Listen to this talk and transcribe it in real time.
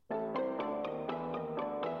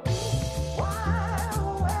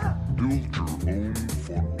Build your own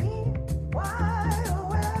funnel.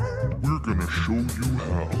 We're gonna show you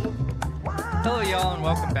how. Hello, y'all, and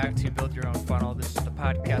welcome back to Build Your Own Funnel. This is the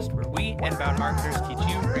podcast where we, inbound marketers, teach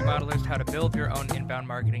you, remodelers, how to build your own inbound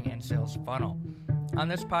marketing and sales funnel. On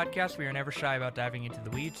this podcast, we are never shy about diving into the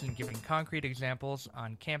weeds and giving concrete examples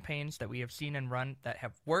on campaigns that we have seen and run that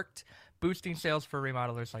have worked, boosting sales for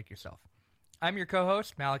remodelers like yourself. I'm your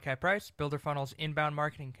co-host, Malachi Price, Builder Funnel's inbound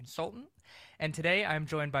marketing consultant, and today I'm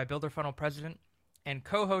joined by Builder Funnel president and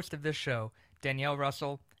co-host of this show, Danielle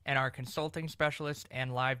Russell, and our consulting specialist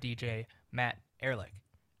and live DJ, Matt Ehrlich.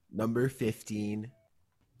 Number 15.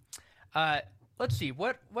 Let's see,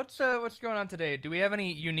 what's going on today? Do we have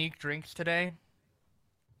any unique drinks today?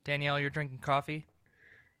 Danielle, you're drinking coffee?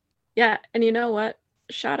 Yeah, and you know what?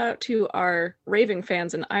 Shout out to our raving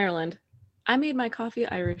fans in Ireland. I made my coffee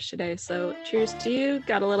Irish today, so cheers to you.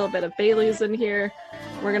 Got a little bit of Bailey's in here.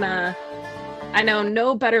 I know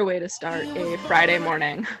no better way to start a Friday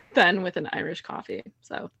morning than with an Irish coffee,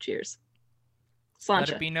 so cheers. Sláinte. Let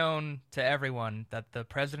it be known to everyone that the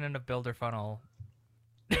president of Builder Funnel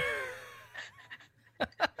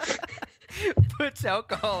puts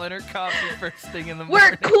alcohol in her coffee first thing in the morning.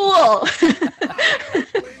 We're cool!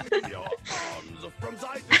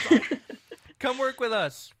 Come work with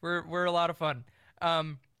us. We're a lot of fun.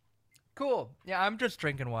 Cool. Yeah, I'm just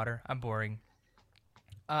drinking water. I'm boring.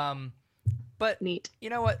 But Neat.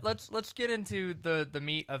 You know what? Let's get into the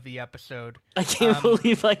meat of the episode. I can't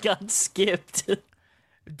believe I got skipped.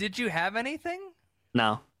 Did you have anything?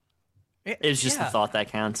 No. It's just yeah. the thought that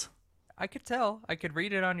counts. I could tell. I could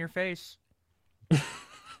read it on your face. The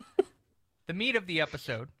meat of the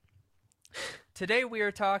episode. Today we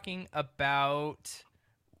are talking about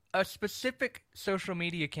a specific social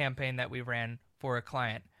media campaign that we ran for a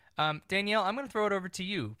client. Danielle, I'm going to throw it over to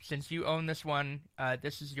you. Since you own this one,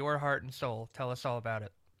 this is your heart and soul. Tell us all about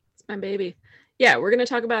it. It's my baby. Yeah, we're going to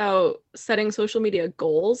talk about setting social media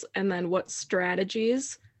goals and then what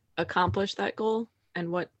strategies accomplish that goal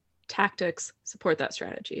and what tactics support that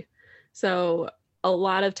strategy. So a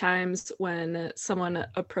lot of times when someone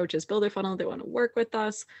approaches Builder Funnel, they want to work with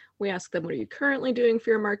us. We ask them, what are you currently doing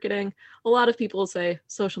for your marketing? A lot of people say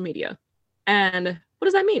social media. And what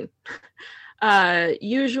does that mean?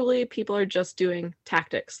 Usually people are just doing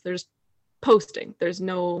tactics. There's posting. There's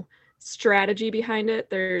no strategy behind it.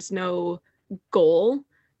 There's no goal.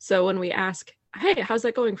 So when we ask, hey, how's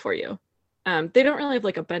that going for you? They don't really have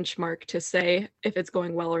like a benchmark to say if it's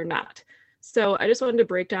going well or not. So I just wanted to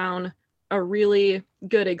break down a really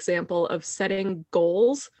good example of setting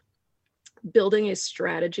goals, building a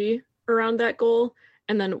strategy around that goal,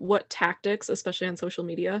 and then what tactics, especially on social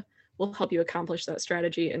media, will help you accomplish that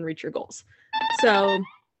strategy and reach your goals. So,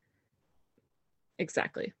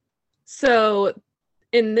 exactly. So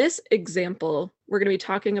in this example, we're going to be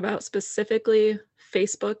talking about specifically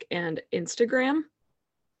Facebook and Instagram.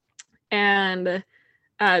 And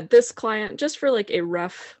this client, just for like a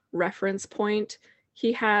rough reference point,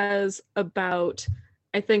 he has about,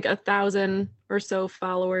 I think, 1,000 or so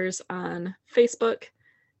followers on Facebook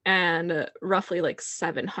and roughly like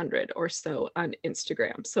 700 or so on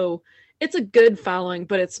Instagram. So it's a good following,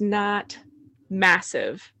 but it's not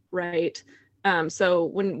massive, right? So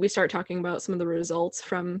when we start talking about some of the results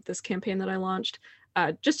from this campaign that I launched,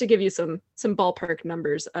 just to give you some ballpark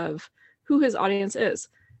numbers of who his audience is.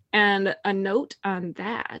 And a note on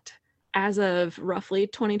that, as of roughly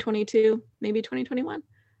 2022, maybe 2021,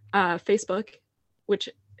 Facebook, which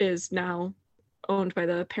is now owned by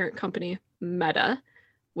the parent company Meta,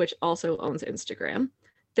 which also owns Instagram,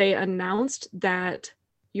 they announced that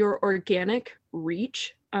your organic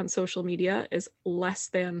reach on social media is less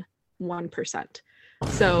than 1%.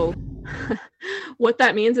 So what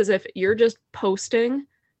that means is if you're just posting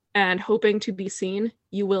and hoping to be seen,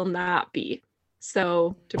 you will not be.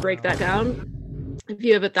 So to break that down, if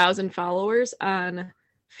you have 1,000 followers on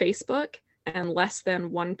Facebook and less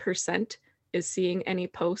than 1% is seeing any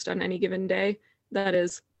post on any given day, that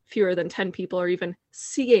is fewer than 10 people are even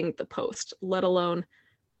seeing the post, let alone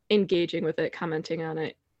engaging with it, commenting on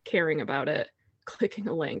it, caring about it, clicking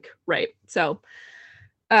a link, right? So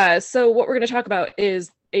what we're going to talk about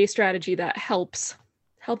is a strategy that helps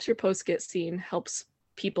your post get seen, helps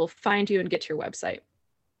people find you and get to your website.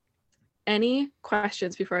 Any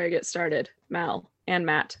questions before I get started, Mal and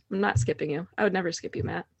Matt? I'm not skipping you. I would never skip you,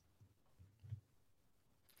 Matt.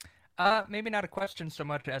 Maybe not a question so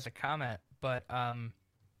much as a comment, but 1%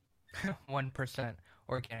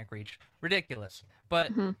 organic reach. Ridiculous.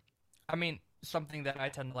 But I mean, something that I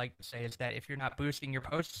tend to like to say is that if you're not boosting your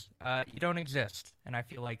posts, you don't exist. And I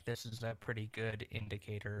feel like this is a pretty good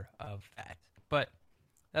indicator of that. But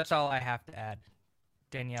that's all I have to add.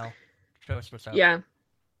 Danielle, Show us what's up.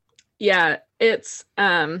 Yeah, it's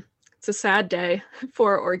a sad day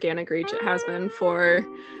for organic reach. It has been for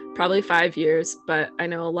probably 5 years, but I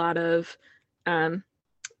know a lot of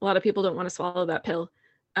people don't want to swallow that pill.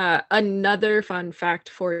 Another fun fact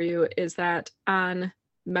for you is that on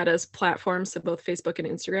Meta's platforms, so both Facebook and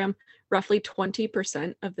Instagram, roughly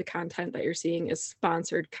 20% of the content that you're seeing is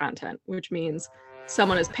sponsored content, which means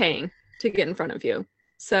someone is paying to get in front of you.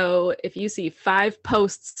 So if you see 5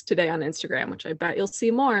 posts today on Instagram, which I bet you'll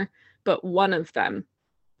see more, but one of them,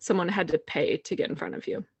 someone had to pay to get in front of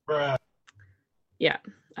you. Bruh. Yeah,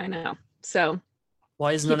 I know. So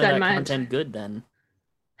Why is none of that content good then?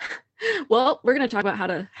 well, we're going to talk about how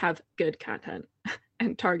to have good content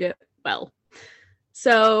and target well.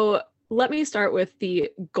 So let me start with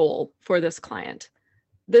the goal for this client.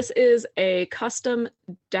 This is a custom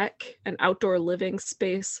deck and outdoor living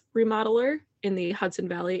space remodeler in the Hudson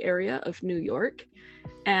Valley area of New York.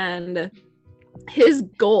 And his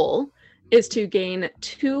goal is to gain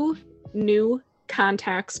 2 new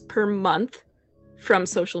contacts per month from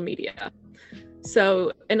social media.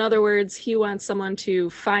 So in other words, he wants someone to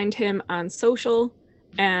find him on social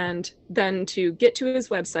and then to get to his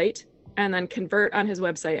website and then convert on his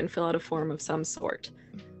website and fill out a form of some sort.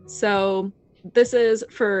 So this is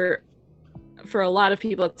for a lot of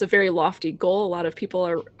people, it's a very lofty goal. A lot of people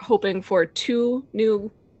are hoping for 2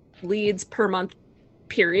 new leads per month,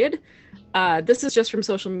 period. This is just from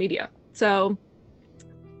social media. So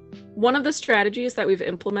one of the strategies that we've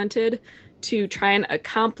implemented to try and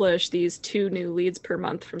accomplish these 2 new leads per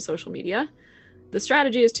month from social media, the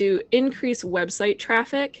strategy is to increase website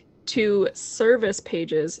traffic to service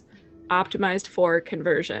pages optimized for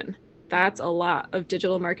conversion. That's a lot of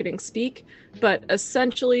digital marketing speak, but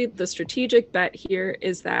essentially the strategic bet here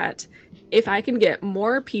is that if I can get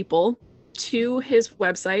more people to his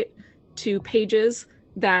website, to pages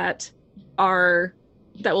that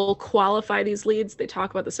will qualify these leads, they talk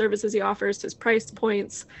about the services he offers, his price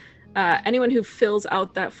points. Anyone who fills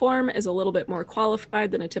out that form is a little bit more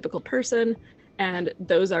qualified than a typical person, and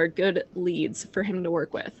those are good leads for him to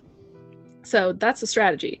work with. So that's the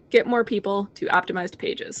strategy. Get more people to optimized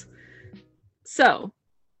pages. So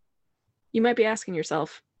you might be asking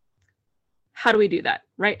yourself, how do we do that,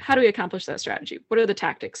 right? How do we accomplish that strategy? What are the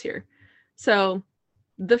tactics here? So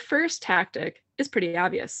the first tactic is pretty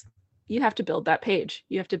obvious. You have to build that page.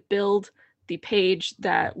 You have to build the page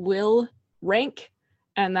that will rank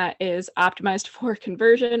and that is optimized for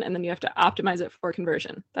conversion, and then you have to optimize it for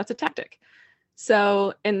conversion. That's a tactic.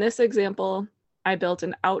 So in this example, I built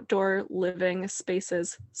an outdoor living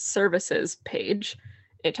spaces services page.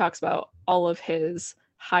 It talks about all of his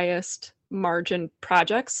highest margin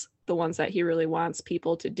projects, the ones that he really wants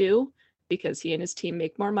people to do because he and his team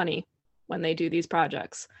make more money when they do these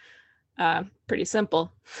projects. Pretty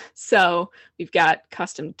simple. So we've got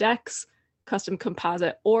custom decks, custom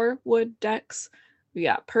composite or wood decks. We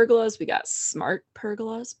got pergolas, we got smart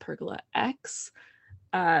pergolas, Pergola X,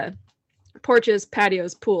 porches,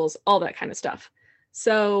 patios, pools, all that kind of stuff.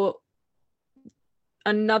 So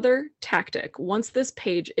another tactic, once this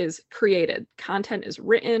page is created, content is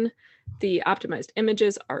written, the optimized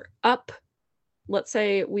images are up. Let's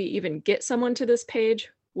say we even get someone to this page.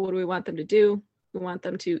 What do we want them to do? We want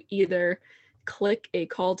them to either click a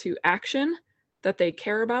call to action that they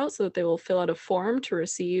care about so that they will fill out a form to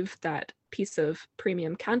receive that piece of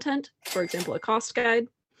premium content, for example, a cost guide,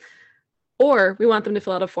 or we want them to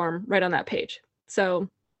fill out a form right on that page. So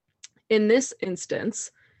in this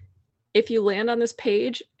instance, if you land on this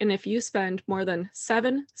page and if you spend more than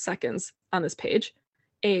 7 seconds on this page,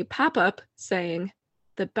 a pop-up saying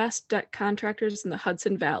the best deck contractors in the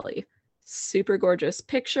Hudson Valley, super gorgeous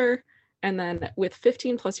picture, and then with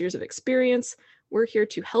 15 plus years of experience, we're here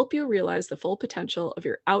to help you realize the full potential of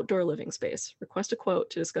your outdoor living space. Request a quote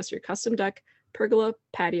to discuss your custom deck, pergola,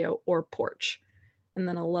 patio, or porch. And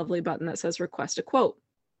then a lovely button that says request a quote.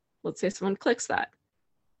 Let's say someone clicks that.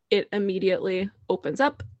 It immediately opens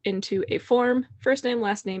up into a form, first name,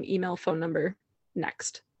 last name, email, phone number,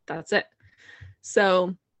 next. That's it.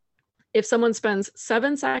 So if someone spends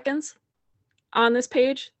 7 seconds on this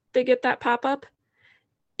page, they get that pop-up.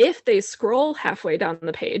 If they scroll halfway down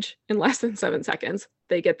the page in less than 7 seconds,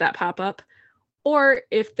 they get that pop-up. Or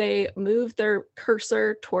if they move their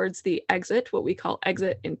cursor towards the exit, what we call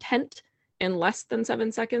exit intent, in less than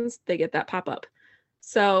 7 seconds, they get that pop-up.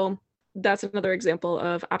 So that's another example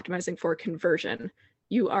of optimizing for conversion.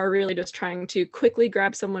 You are really just trying to quickly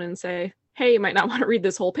grab someone and say, hey, you might not want to read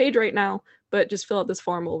this whole page right now, but just fill out this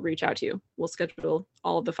form, we'll reach out to you. We'll schedule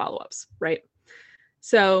all of the follow-ups, right?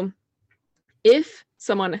 So if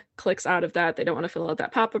someone clicks out of that, they don't want to fill out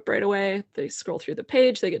that pop-up right away. They scroll through the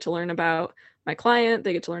page, they get to learn about my client,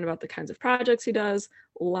 they get to learn about the kinds of projects he does,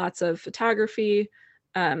 lots of photography,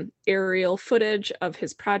 aerial footage of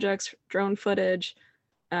his projects, drone footage,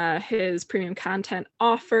 his premium content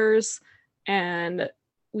offers, and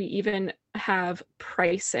we even have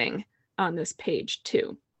pricing on this page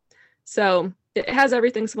too. So it has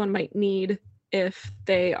everything someone might need if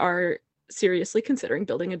they are seriously considering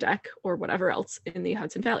building a deck or whatever else in the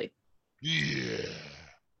Hudson Valley.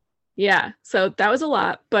 Yeah, so that was a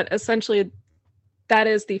lot, but essentially that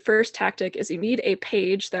is the first tactic, is you need a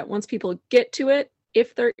page that once people get to it,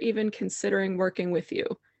 if they're even considering working with you,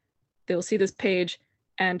 they'll see this page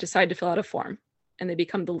and decide to fill out a form and they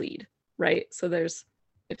become the lead, right? So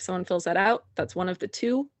if someone fills that out, that's one of the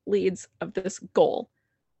 2 leads of this goal,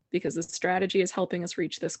 because the strategy is helping us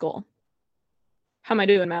reach this goal. How am I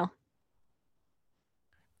doing, Mal?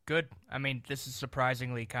 Good. I mean, this is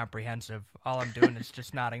surprisingly comprehensive. All I'm doing is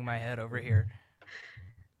just nodding my head over here.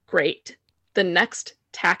 Great. The next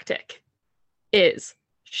tactic is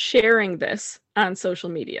sharing this on social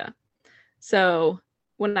media. So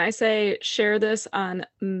when I say share this on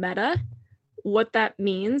Meta, what that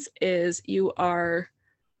means is you are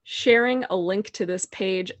sharing a link to this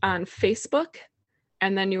page on Facebook,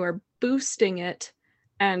 and then you are boosting it.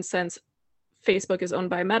 And since Facebook is owned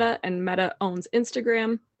by Meta and Meta owns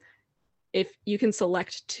Instagram, if you can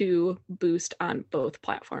select to boost on both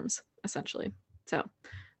platforms, essentially. So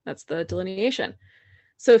that's the delineation.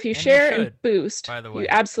 So if you share and boost, by the way, you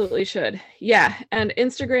absolutely should. Yeah. And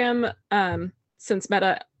Instagram, since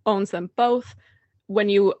Meta owns them both, when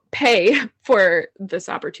you pay for this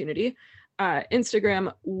opportunity,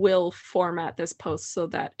 Instagram will format this post so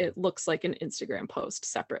that it looks like an Instagram post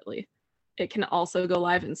separately. It can also go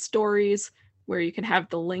live in stories where you can have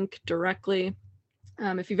the link directly.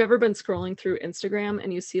 If you've ever been scrolling through Instagram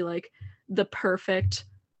and you see like the perfect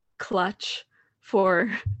clutch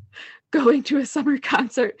for going to a summer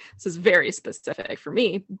concert, this is very specific for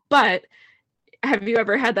me, but have you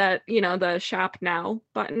ever had that, the shop now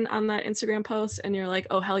button on that Instagram post and you're like,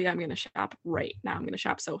 oh, hell yeah, I'm going to shop right now. I'm going to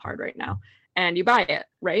shop so hard right now. And you buy it,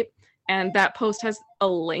 right? And that post has a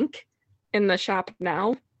link in the shop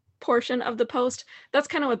now portion of the post. That's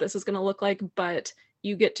kind of what this is going to look like, but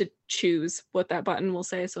you get to choose what that button will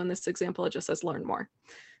say. So in this example, it just says learn more.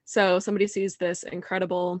 So somebody sees this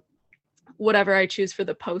incredible, whatever I choose for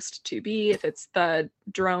the post to be, if it's the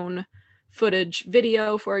drone footage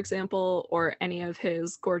video, for example, or any of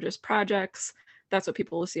his gorgeous projects, that's what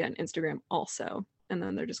people will see on Instagram also. And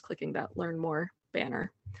then they're just clicking that learn more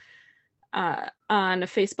banner. On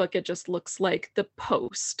Facebook, it just looks like the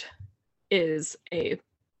post is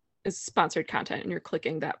sponsored content and you're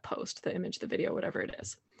clicking that post, the image, the video, whatever it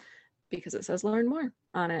is, because it says learn more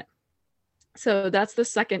on it. So that's the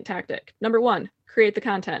second tactic. Number 1, create the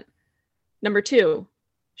content. Number 2,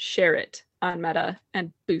 share it on Meta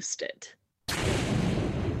and boost it.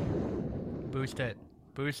 Boost it.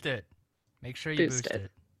 Boost it. Make sure you boost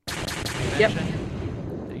it. Yep.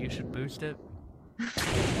 That you should boost it.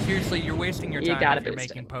 Seriously, you're wasting your time if you're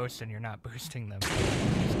making posts and you're not boosting them.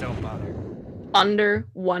 Just don't bother. Under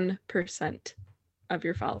 1% of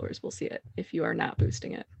your followers will see it if you are not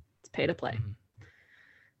boosting it. It's pay to play.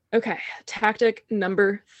 Okay, tactic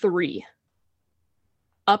number 3.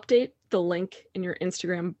 Update the link in your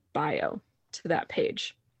Instagram bio to that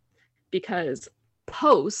page, because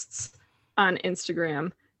posts on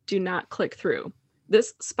Instagram do not click through.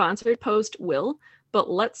 This sponsored post will, but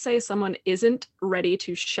let's say someone isn't ready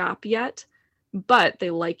to shop yet, but they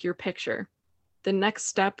like your picture. The next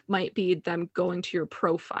step might be them going to your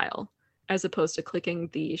profile as opposed to clicking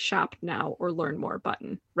the shop now or learn more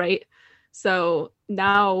button, right? So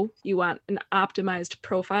now you want an optimized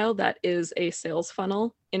profile that is a sales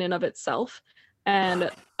funnel in and of itself. And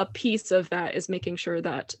a piece of that is making sure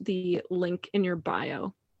that the link in your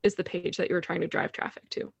bio is the page that you're trying to drive traffic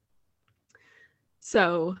to.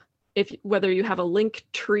 So whether you have a link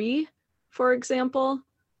tree, for example,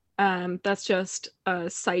 that's just a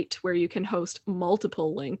site where you can host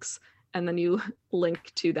multiple links and then you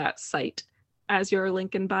link to that site as your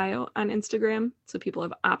link in bio on Instagram. So people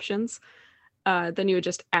have options. Then you would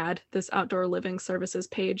just add this outdoor living services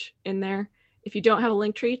page in there. If you don't have a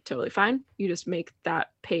link tree, totally fine. You just make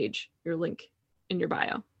that page your link in your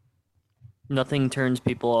bio. Nothing turns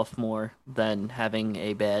people off more than having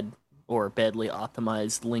a bad or badly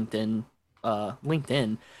optimized LinkedIn.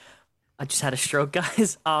 I just had a stroke,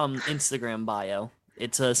 guys. Instagram bio.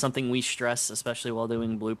 It's something we stress, especially while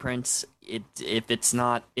doing blueprints. If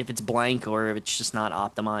it's blank or if it's just not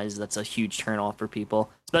optimized, that's a huge turn off for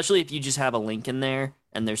people. Especially if you just have a link in there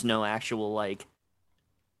and there's no actual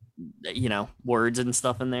words and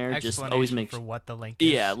stuff in there. Just always Explanation make for what the link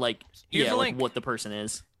is. yeah, Here's the like link. what the person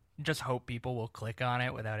is. Just hope people will click on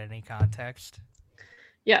it without any context.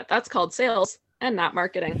 Yeah, that's called sales and not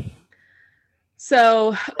marketing.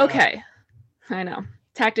 So, okay. I know.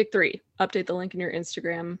 Tactic 3, update the link in your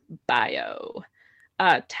Instagram bio.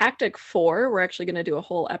 Tactic 4, we're actually going to do a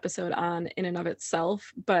whole episode on in and of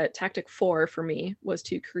itself, but tactic 4 for me was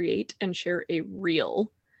to create and share a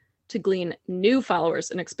reel to glean new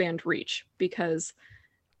followers and expand reach, because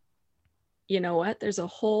you know what? There's a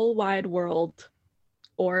whole wide world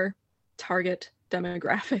or target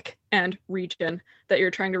demographic and region that you're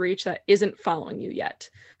trying to reach that isn't following you yet.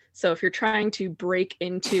 So if you're trying to break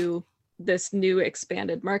into this new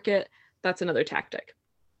expanded market, that's another tactic.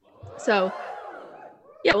 So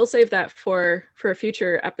yeah, we'll save that for a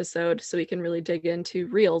future episode so we can really dig into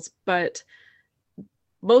reels. But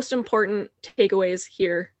most important takeaways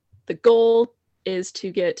here, the goal is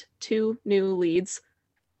to get 2 new leads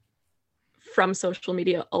from social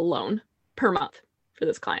media alone per month for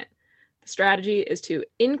this client. The strategy is to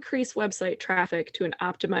increase website traffic to an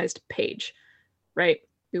optimized page, right?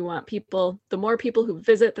 We want people, the more people who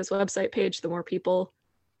visit this website page, the more people,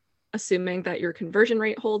 assuming that your conversion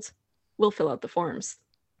rate holds, will fill out the forms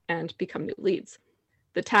and become new leads.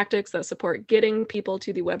 The tactics that support getting people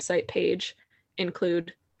to the website page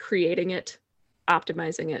include creating it,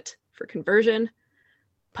 optimizing it for conversion,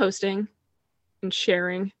 posting and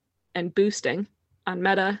sharing and boosting on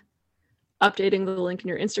Meta, updating the link in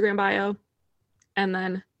your Instagram bio, and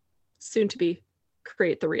then soon to be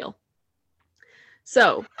create the reel.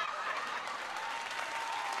 So,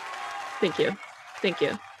 thank you.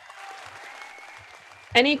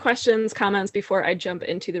 Any questions, comments before I jump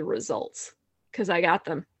into the results? Because I got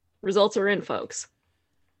them. Results are in, folks.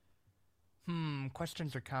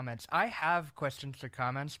 Questions or comments? I have questions or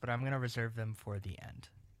comments, but I'm going to reserve them for the end.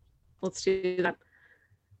 Let's do that.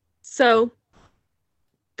 So,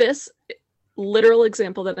 this literal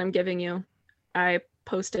example that I'm giving you, I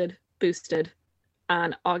boosted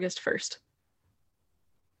on August 1st.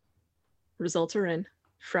 Results are in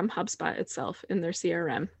from HubSpot itself in their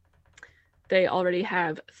CRM. They already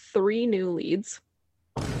have 3 new leads.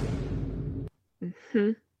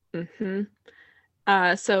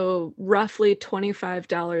 So roughly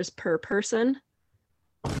 $25 per person.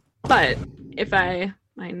 But if I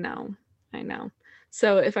know.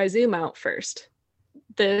 So if I zoom out first,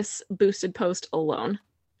 this boosted post alone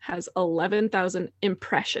has 11,000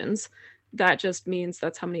 impressions. That just means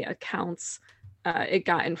that's how many accounts it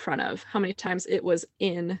got in front of, how many times it was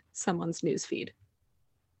in someone's newsfeed.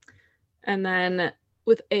 And then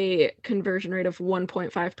with a conversion rate of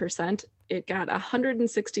 1.5%, it got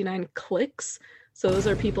 169 clicks. So those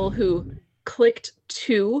are people who clicked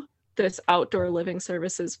to this outdoor living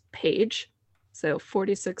services page. So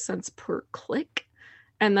 46 cents per click.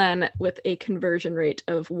 And then with a conversion rate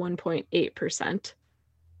of 1.8%,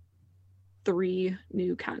 3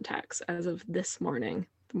 new contacts as of this morning,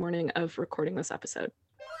 the morning of recording this episode.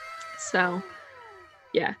 So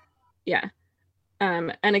yeah.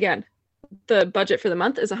 And again, the budget for the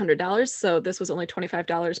month is $100. So this was only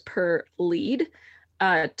 $25 per lead.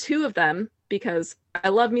 2 of them, because I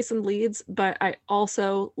love me some leads, but I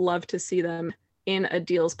also love to see them in a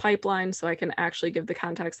deals pipeline so I can actually give the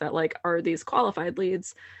context that, like, are these qualified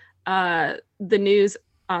leads? The news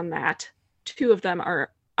on that, 2 of them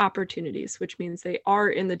are opportunities, which means they are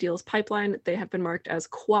in the deals pipeline. They have been marked as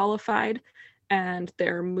qualified and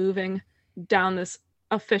they're moving down this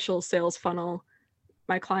official sales funnel.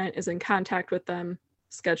 My client is in contact with them,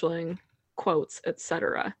 scheduling quotes,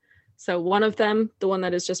 etc. So one of them, the one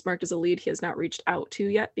that is just marked as a lead, he has not reached out to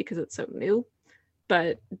yet because it's so new.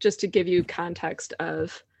 But just to give you context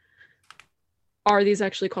of, are these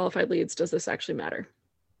actually qualified leads? Does this actually matter?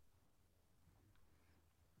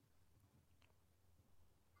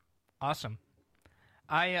 Awesome.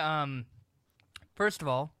 I first of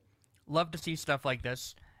all, love to see stuff like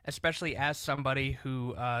this, especially as somebody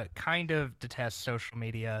who kind of detests social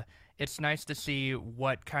media. It's nice to see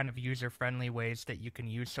what kind of user-friendly ways that you can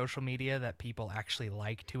use social media that people actually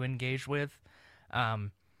like to engage with.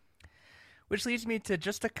 Which leads me to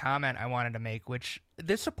just a comment I wanted to make, which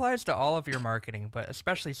this applies to all of your marketing, but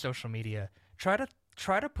especially social media. Try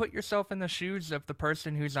to put yourself in the shoes of the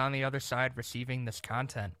person who's on the other side receiving this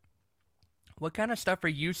content. What kind of stuff are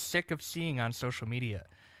you sick of seeing on social media?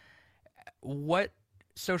 What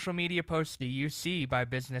social media posts do you see by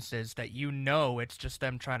businesses that you know it's just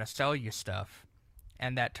them trying to sell you stuff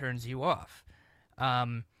and that turns you off?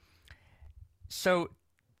 So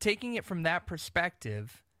taking it from that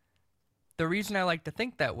perspective, the reason I like to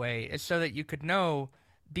think that way is so that you could know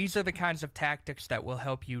these are the kinds of tactics that will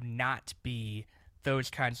help you not be those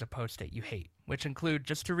kinds of posts that you hate, which include,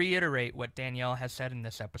 just to reiterate what Danielle has said in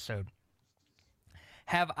this episode,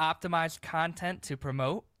 have optimized content to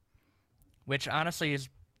promote, which honestly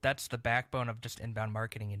that's the backbone of just inbound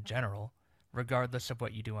marketing in general, regardless of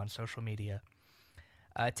what you do on social media.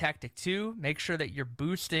 Tactic 2, make sure that you're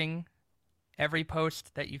boosting every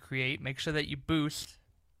post that you create. Make sure that you boost.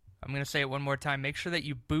 I'm going to say it one more time. Make sure that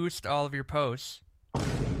you boost all of your posts.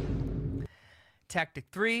 Tactic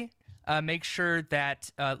 3, make sure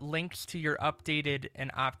that links to your updated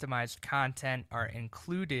and optimized content are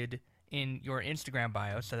included in your Instagram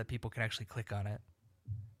bio so that people can actually click on it.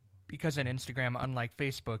 Because in Instagram, unlike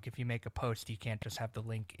Facebook, if you make a post, you can't just have the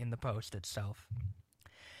link in the post itself.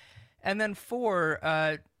 And then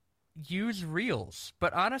 4, use Reels.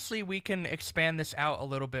 But honestly, we can expand this out a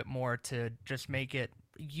little bit more to just make it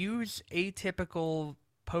use atypical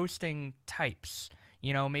posting types.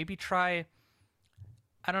 You know, maybe try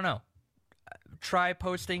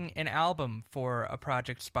posting an album for a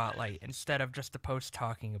project spotlight instead of just a post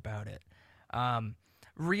talking about it.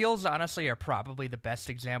 Reels, honestly, are probably the best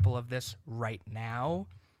example of this right now.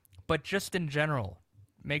 But just in general,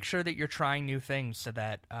 make sure that you're trying new things so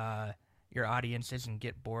that your audience isn't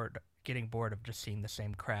getting bored of just seeing the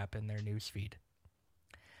same crap in their newsfeed.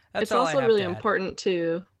 It's also really important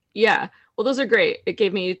to, yeah, well, those are great. It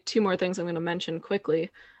gave me 2 more things I'm going to mention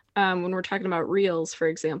quickly. When we're talking about Reels, for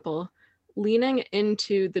example, leaning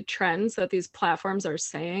into the trends that these platforms are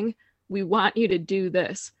saying, we want you to do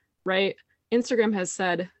this, right? Instagram has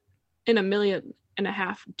said in 1.5 million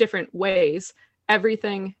different ways,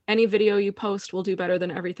 any video you post will do better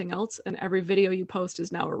than everything else, and every video you post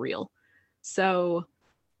is now a reel. So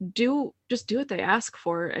just do what they ask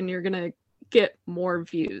for, and you're going to get more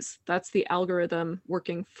views. That's the algorithm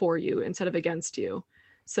working for you instead of against you.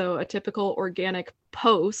 So a typical organic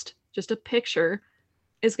post, just a picture,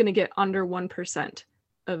 is going to get under 1%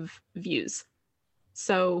 of views.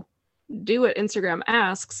 So do what Instagram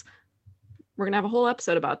asks. We're going to have a whole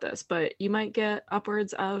episode about this, but you might get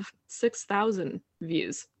upwards of 6,000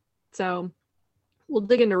 views. So we'll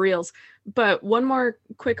dig into Reels. But one more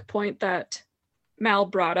quick point that Mal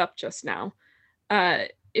brought up just now.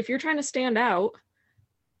 If you're trying to stand out,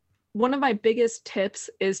 one of my biggest tips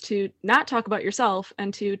is to not talk about yourself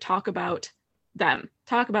and to talk about them.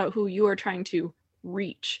 Talk about who you are trying to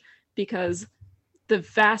reach, because the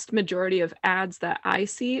vast majority of ads that I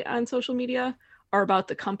see on social media are about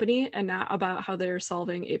the company and not about how they're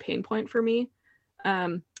solving a pain point for me.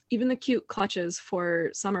 Even the cute clutches for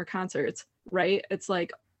summer concerts, right? It's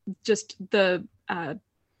like just the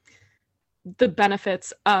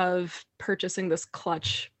benefits of purchasing this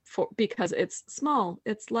clutch because it's small,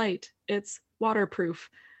 it's light, it's waterproof,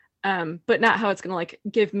 but not how it's going to like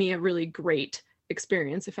give me a really great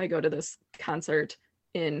experience if I go to this concert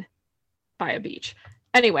by a beach.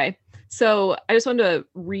 Anyway, so I just wanted to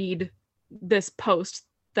read this post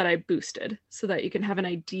that I boosted so that you can have an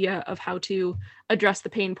idea of how to address the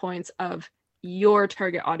pain points of your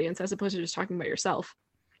target audience as opposed to just talking about yourself.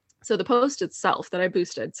 So the post itself that I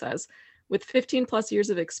boosted says, with 15 plus years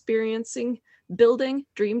of experiencing building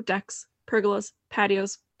dream decks, pergolas,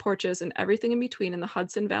 patios, porches, and everything in between in the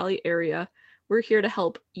Hudson Valley area, we're here to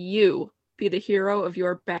help you be the hero of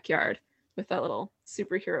your backyard, with that little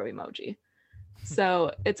superhero emoji.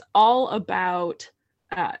 So it's all about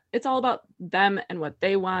them and what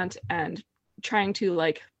they want, and trying to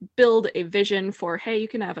like build a vision for, hey, you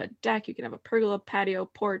can have a deck, you can have a pergola, patio,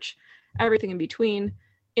 porch, everything in between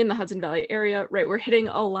in the Hudson Valley area, right? We're hitting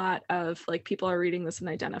a lot of like people are reading this and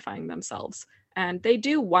identifying themselves, and they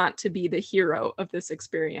do want to be the hero of this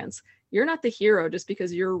experience. You're not the hero just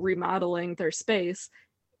because you're remodeling their space.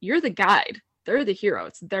 You're the guide. They're the hero.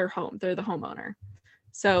 It's their home. They're the homeowner.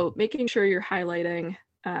 So making sure you're highlighting,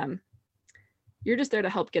 you're just there to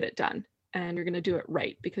help get it done, and you're going to do it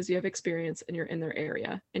right because you have experience and you're in their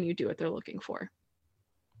area and you do what they're looking for.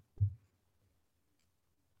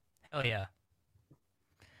 Hell yeah.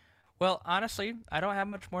 Well, honestly, I don't have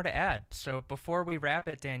much more to add. So before we wrap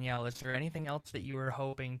it, Danielle, is there anything else that you were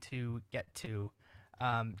hoping to get to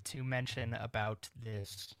mention about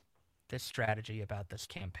this strategy, about this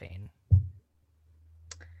campaign?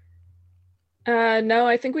 No,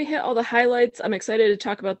 I think we hit all the highlights. I'm excited to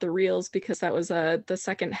talk about the Reels because that was the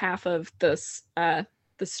second half of this the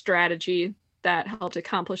strategy that helped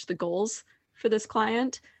accomplish the goals for this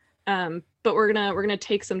client. But we're gonna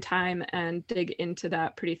take some time and dig into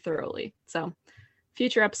that pretty thoroughly. So,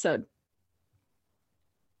 future episode.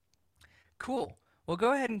 Cool. Well,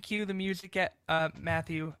 go ahead and cue the music,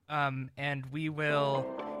 Matthew, and we will,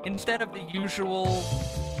 instead of the usual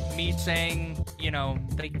me saying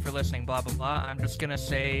thank you for listening, blah, blah, blah. I'm just going to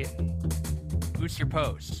say, boost your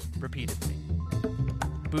posts repeatedly.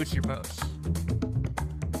 Boost your posts.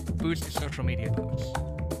 Boost your social media posts.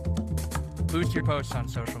 Boost your posts on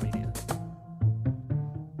social media.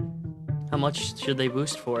 How much should they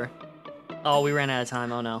boost for? Oh, we ran out of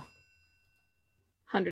time. Oh no.